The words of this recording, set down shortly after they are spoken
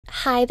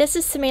Hi, this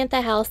is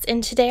Samantha House,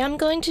 and today I'm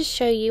going to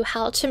show you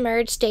how to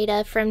merge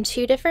data from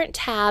two different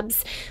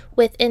tabs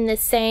within the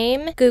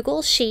same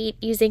Google Sheet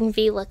using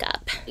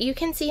VLOOKUP. You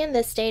can see in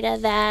this data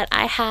that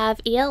I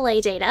have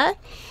ELA data,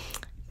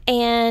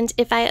 and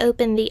if I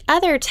open the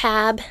other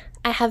tab,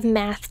 I have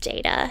math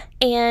data,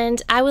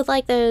 and I would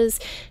like those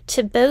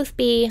to both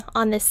be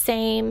on the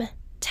same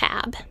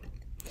tab.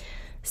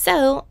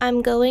 So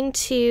I'm going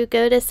to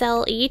go to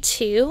cell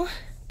E2,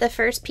 the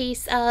first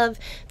piece of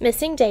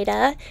missing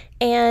data,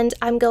 and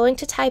I'm going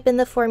to type in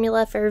the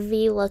formula for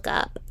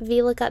VLOOKUP.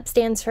 VLOOKUP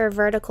stands for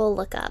vertical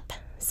lookup.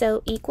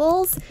 So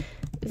equals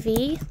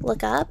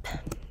VLOOKUP,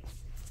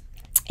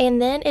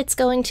 and then it's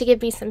going to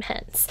give me some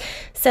hints.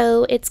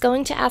 So it's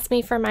going to ask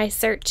me for my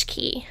search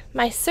key.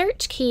 My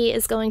search key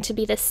is going to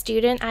be the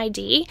student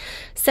ID.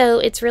 So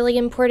it's really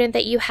important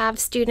that you have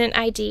student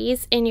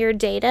IDs in your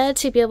data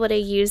to be able to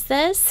use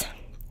this.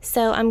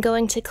 So I'm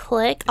going to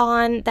click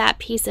on that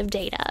piece of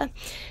data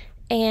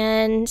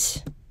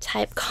and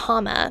type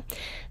comma.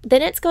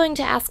 Then it's going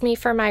to ask me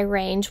for my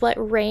range. What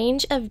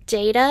range of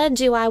data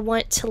do I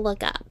want to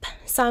look up?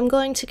 So I'm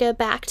going to go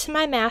back to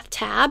my math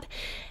tab,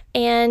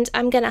 and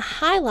I'm going to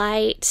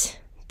highlight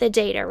the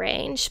data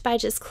range by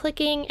just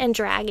clicking and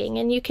dragging,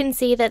 and you can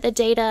see that the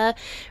data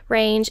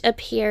range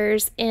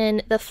appears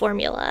in the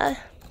formula.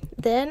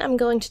 Then I'm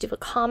going to do a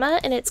comma,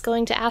 and it's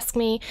going to ask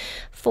me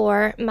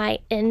for my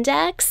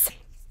index.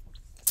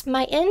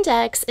 My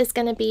index is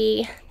going to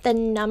be the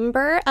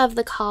number of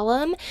the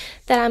column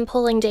that I'm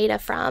pulling data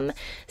from.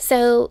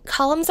 So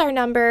columns are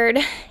numbered.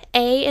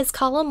 A is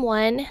column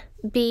 1,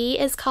 B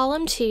is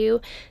column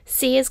 2,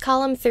 C is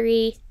column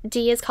 3,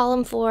 D is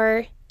column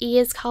 4, E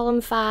is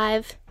column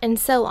 5, and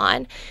so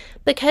on.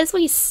 Because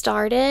we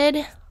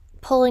started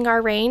pulling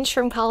our range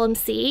from column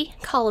C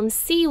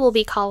will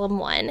be column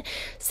 1.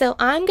 So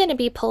I'm going to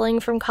be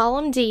pulling from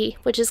column D,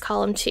 which is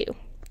column 2.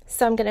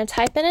 So I'm going to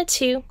type in a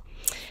 2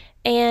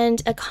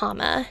 and a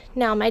comma.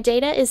 Now my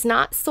data is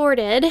not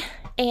sorted,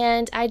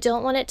 and I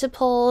don't want it to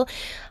pull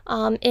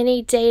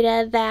any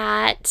data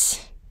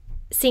that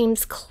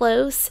seems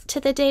close to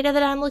the data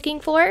that I'm looking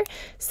for.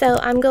 So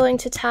I'm going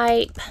to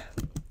type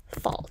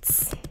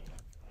false,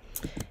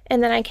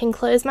 and then I can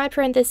close my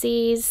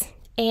parentheses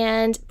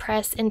and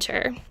press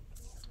enter.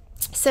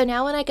 So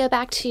now when I go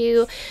back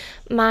to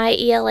my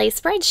ELA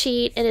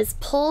spreadsheet, it has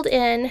pulled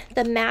in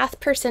the math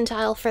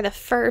percentile for the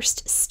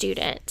first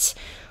student.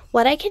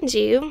 What I can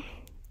do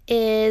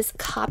is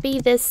copy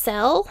this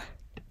cell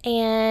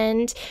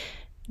and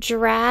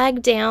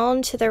drag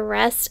down to the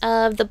rest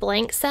of the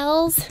blank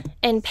cells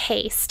and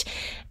paste.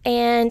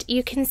 And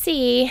you can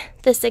see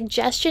the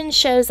suggestion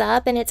shows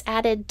up, and it's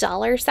added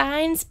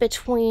 $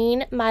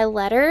 between my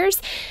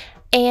letters,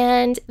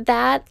 and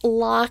that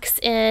locks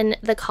in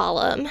the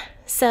column.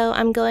 So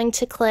I'm going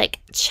to click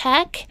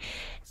check,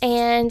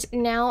 and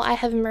now I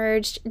have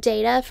merged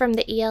data from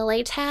the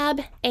ELA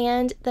tab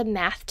and the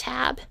math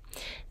tab.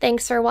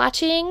 Thanks for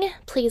watching.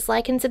 Please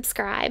like and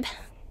subscribe.